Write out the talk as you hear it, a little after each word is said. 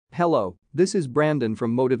Hello, this is Brandon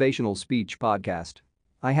from Motivational Speech Podcast.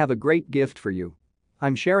 I have a great gift for you.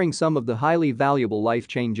 I'm sharing some of the highly valuable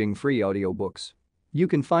life-changing free audiobooks. You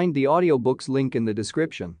can find the audiobooks link in the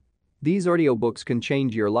description. These audiobooks can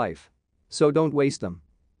change your life. So don't waste them.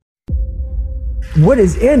 What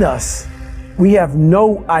is in us, we have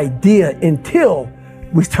no idea until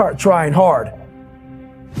we start trying hard.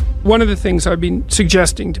 One of the things I've been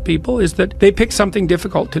suggesting to people is that they pick something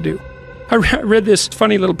difficult to do. I read this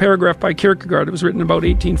funny little paragraph by Kierkegaard. It was written about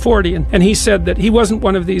 1840, and he said that he wasn't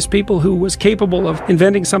one of these people who was capable of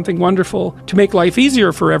inventing something wonderful to make life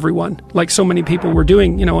easier for everyone, like so many people were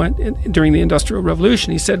doing, during the Industrial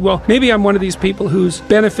Revolution. He said, well, maybe I'm one of these people whose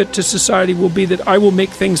benefit to society will be that I will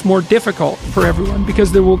make things more difficult for everyone,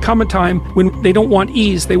 because there will come a time when they don't want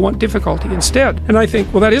ease, they want difficulty instead. And I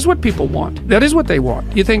think, well, that is what people want. That is what they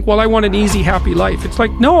want. You think, well, I want an easy, happy life. It's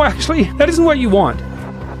like, no, actually, that isn't what you want.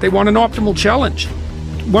 They want an optimal challenge.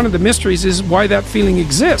 One of the mysteries is why that feeling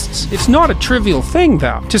exists. It's not a trivial thing,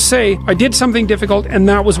 to say, I did something difficult and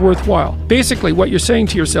that was worthwhile. Basically, what you're saying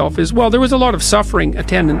to yourself is, well, there was a lot of suffering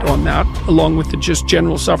attendant on that, along with the just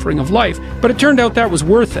general suffering of life, but it turned out that was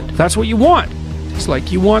worth it. That's what you want. It's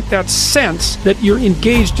like you want that sense that you're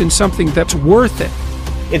engaged in something that's worth it.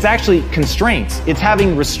 It's actually constraints, it's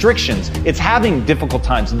having restrictions, it's having difficult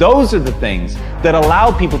times. Those are the things that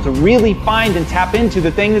allow people to really find and tap into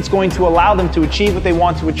the thing that's going to allow them to achieve what they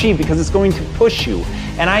want to achieve, because it's going to push you.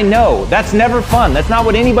 And I know that's never fun, that's not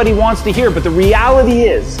what anybody wants to hear, but the reality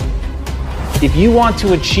is, if you want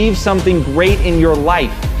to achieve something great in your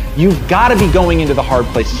life, you've got to be going into the hard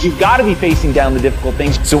places. You've got to be facing down the difficult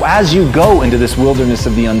things. So as you go into this wilderness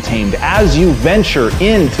of the untamed, as you venture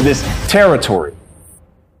into this territory,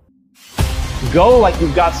 go like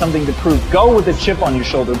you've got something to prove. Go with a chip on your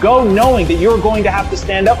shoulder. Go knowing that you're going to have to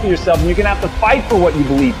stand up for yourself and you're going to have to fight for what you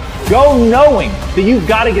believe. Go knowing that you've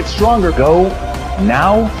got to get stronger. Go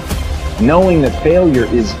now knowing that failure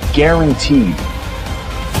is guaranteed.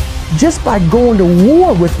 Just by going to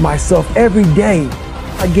war with myself every day,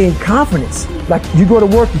 I gain confidence. Like you go to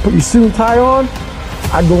work, you put your suit and tie on,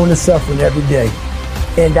 I go into suffering every day.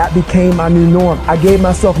 And that became my new norm. I gave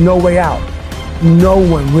myself no way out. No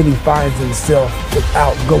one really finds themselves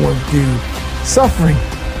without going through suffering.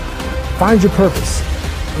 Find your purpose,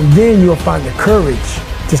 and then you'll find the courage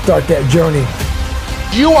to start that journey.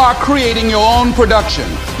 You are creating your own production.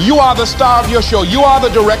 You are the star of your show. You are the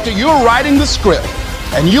director. You're writing the script.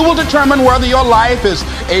 And you will determine whether your life is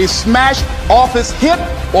a smash office hit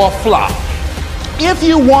or flop. If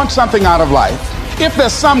you want something out of life, if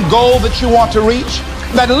there's some goal that you want to reach,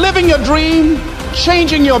 that living your dream,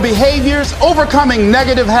 changing your behaviors, overcoming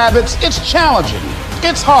negative habits, it's challenging,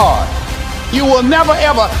 it's hard. You will never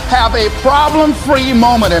ever have a problem-free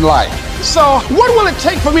moment in life. So what will it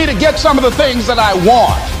take for me to get some of the things that I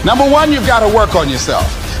want? Number one, you've got to work on yourself.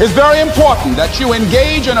 It's very important that you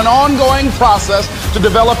engage in an ongoing process to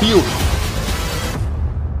develop you.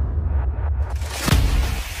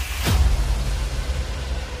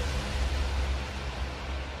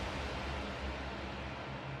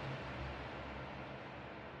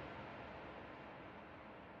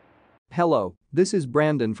 Hello, this is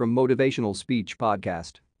Brandon from Motivational Speech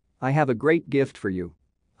Podcast. I have a great gift for you.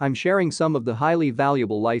 I'm sharing some of the highly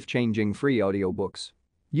valuable life-changing free audiobooks.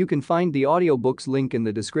 You can find the audiobooks link in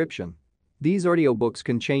the description. These audiobooks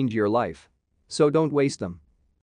can change your life. So don't waste them.